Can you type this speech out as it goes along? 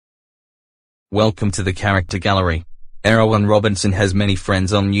Welcome to the character gallery. Erewhon Robinson has many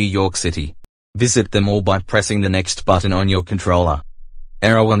friends on New York City. Visit them all by pressing the next button on your controller.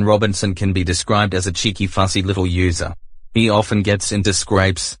 Erewhon Robinson can be described as a cheeky, fussy little user. He often gets into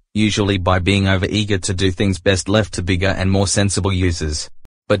scrapes, usually by being overeager to do things best left to bigger and more sensible users.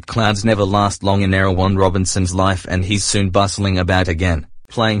 But clouds never last long in Erewhon Robinson's life, and he's soon bustling about again,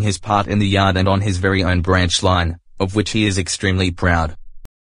 playing his part in the yard and on his very own branch line, of which he is extremely proud.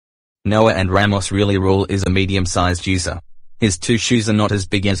 Noah and Ramos really rule is a medium-sized user. His two shoes are not as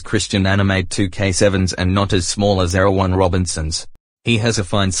big as Christian Animate 2K7's and not as small as Erewhon Robinson's. He has a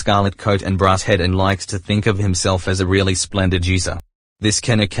fine scarlet coat and brass head and likes to think of himself as a really splendid user. This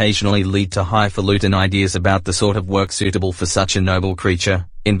can occasionally lead to highfalutin ideas about the sort of work suitable for such a noble creature.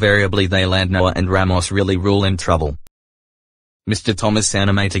 Invariably they land Noah and Ramos really rule in trouble. Mr. Thomas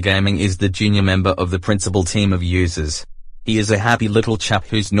Animator Gaming is the junior member of the principal team of users. He is a happy little chap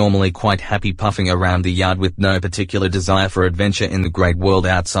who's normally quite happy puffing around the yard with no particular desire for adventure in the great world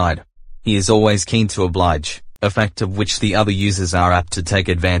outside. He is always keen to oblige, a fact of which the other users are apt to take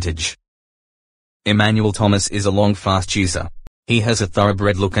advantage. Emmanuel Thomas is a long fast user. He has a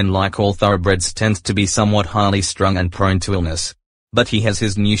thoroughbred look and like all thoroughbreds tends to be somewhat highly strung and prone to illness. But he has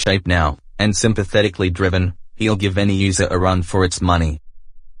his new shape now, and sympathetically driven, he'll give any user a run for its money.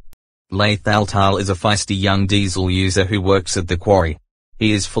 Laith Al-Tal is a feisty young diesel user who works at the quarry.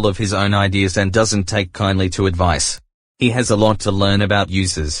 He is full of his own ideas and doesn't take kindly to advice. He has a lot to learn about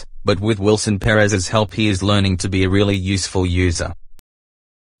users, but with Wilson Perez's help he is learning to be a really useful user.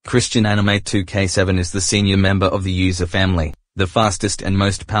 Christian Animate 2K7 is the senior member of the user family, the fastest and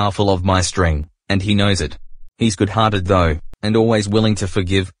most powerful of my string, and he knows it. He's good-hearted though, and always willing to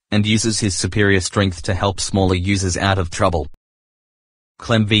forgive, and uses his superior strength to help smaller users out of trouble.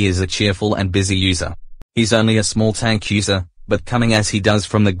 Clem V is a cheerful and busy user. He's only a small tank user, but coming as he does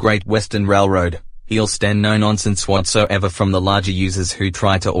from the Great Western Railroad, he'll stand no nonsense whatsoever from the larger users who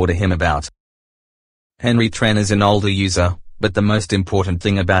try to order him about. Tran is an older user, but the most important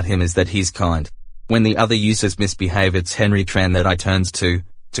thing about him is that he's kind. When the other users misbehave, it's Tran that I turns to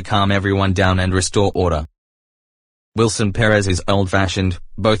calm everyone down and restore order. Wilson Perez is old-fashioned,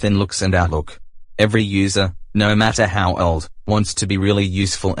 both in looks and outlook. Every user, no matter how old, wants to be really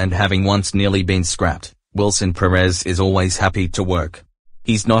useful, and having once nearly been scrapped, Wilson Perez is always happy to work.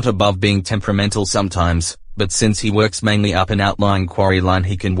 He's not above being temperamental sometimes, but since he works mainly up an outlying quarry line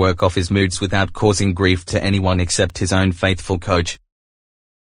he can work off his moods without causing grief to anyone except his own faithful coach.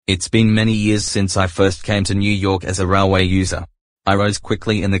 It's been many years since I first came to New York as a railway user. I rose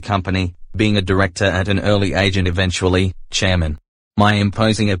quickly in the company, being a director at an early age and eventually, chairman. My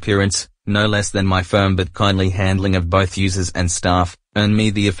imposing appearance, no less than my firm but kindly handling of both users and staff, earned me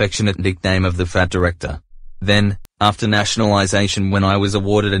the affectionate nickname of the Fat Director. Then, after nationalization, when I was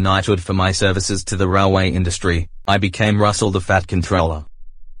awarded a knighthood for my services to the railway industry, I became Russell the Fat Controller.